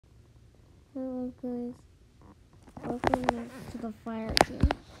Hello guys, welcome to the fire game.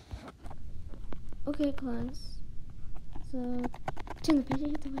 Okay class, so turn the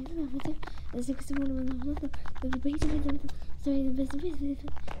page to the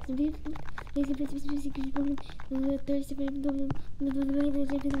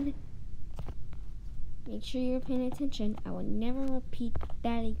make sure you're paying attention. I will never repeat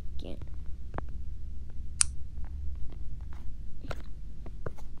that again.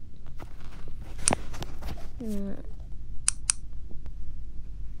 No.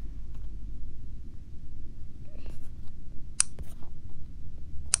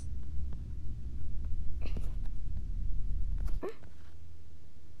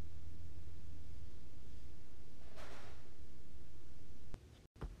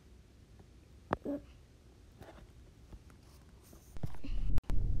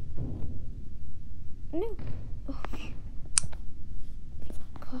 Oh,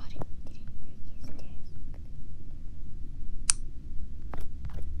 God, it didn't break his desk.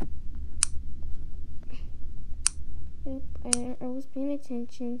 Yep, I was paying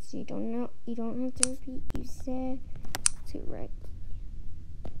attention, so you don't have to repeat. You said to right.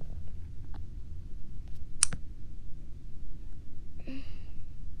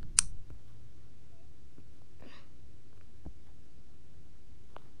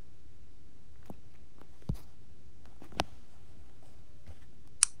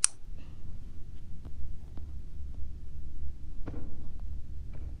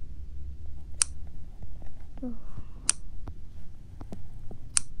 Oh.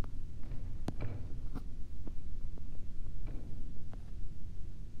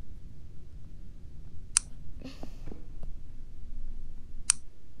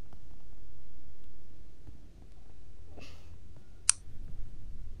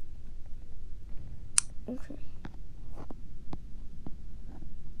 Okay.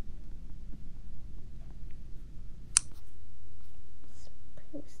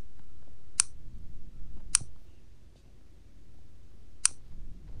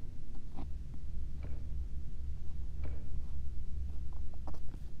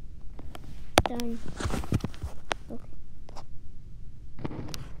 Done. Okay.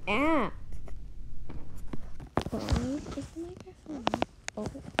 Ah! Why is the microphone? Oh.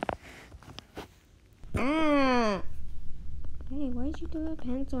 Ah! Hey, why did you throw that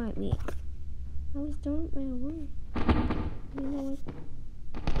pencil at me? I was doing my work. You know what?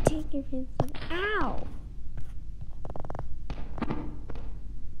 Take your pencil. Ow!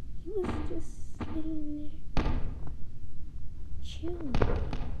 He was just sitting there. Chill.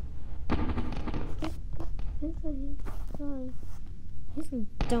 Pencil. Sorry. Here's a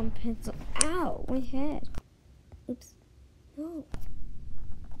dumb pencil. Ow! My head. Oops. No.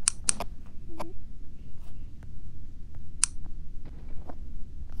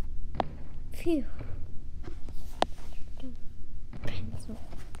 Phew. Dumb pencil.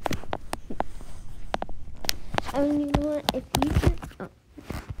 I mean, you know what? If you can.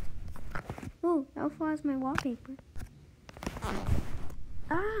 Oh, that was my wallpaper.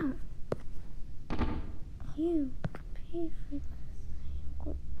 Ah! You pay for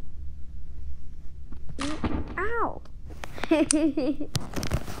this. Ow!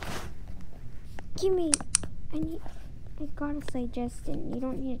 Give me. I got a suggestion. You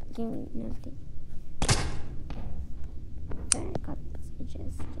don't need to give me nothing. But I got the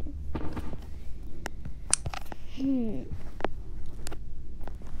suggestion.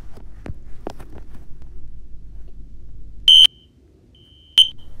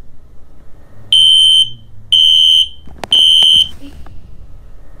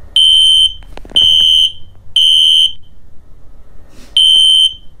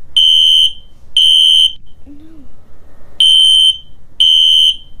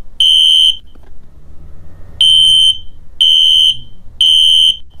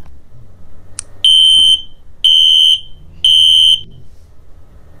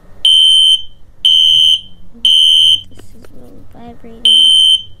 This is really vibrating.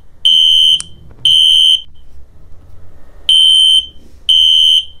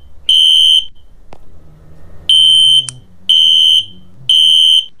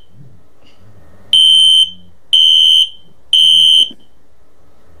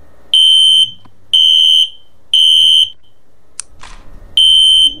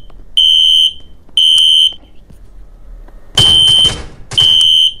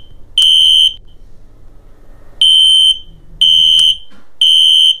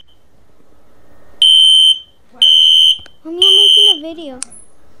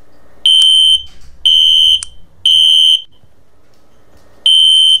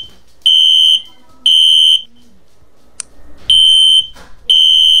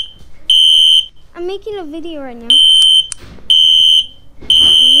 making a video right now. Oh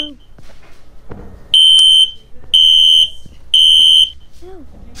no. No.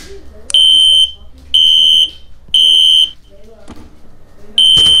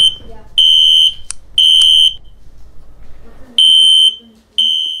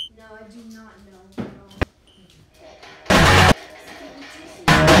 No, I do not know.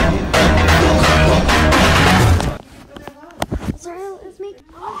 Sorry, let's make a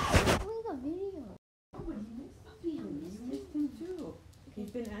video. He's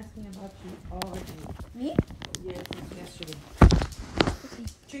been asking about you all day. Me? Yes, since yesterday.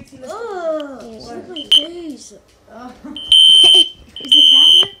 Trixie, Ugh! Look at my face. Is the cat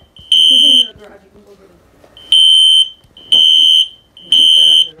here? He's in the garage. You can go get him. And get that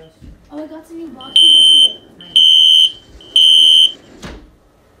out of the restroom. Oh, I got some new boxes yesterday.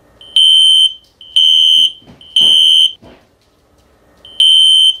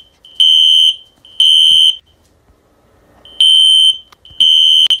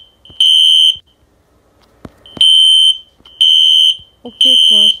 Okay,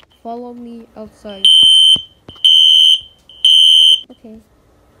 Cross. Follow me outside. Okay.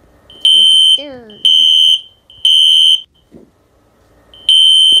 There.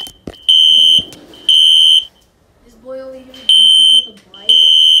 This boy over here greets me with a bite. How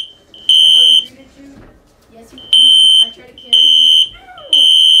he greeted you? Yes, I tried to carry him. He was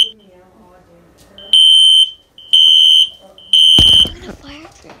Leave me out. Oh, damn. I'm gonna fire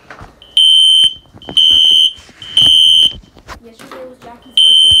through. yesterday was Jackie's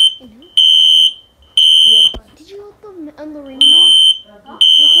birthday. I know. We had fun. Did you help them on the ring mat? Huh?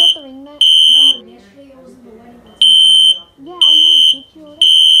 Did you help the ring mat? No, yesterday it was the wedding. It's on Friday. Yeah, I know. Did you order?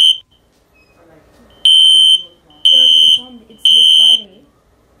 It's this Friday.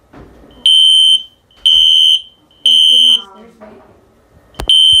 Thanksgiving is Thursday.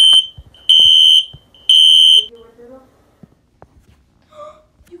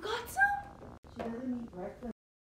 You got some? She doesn't eat breakfast.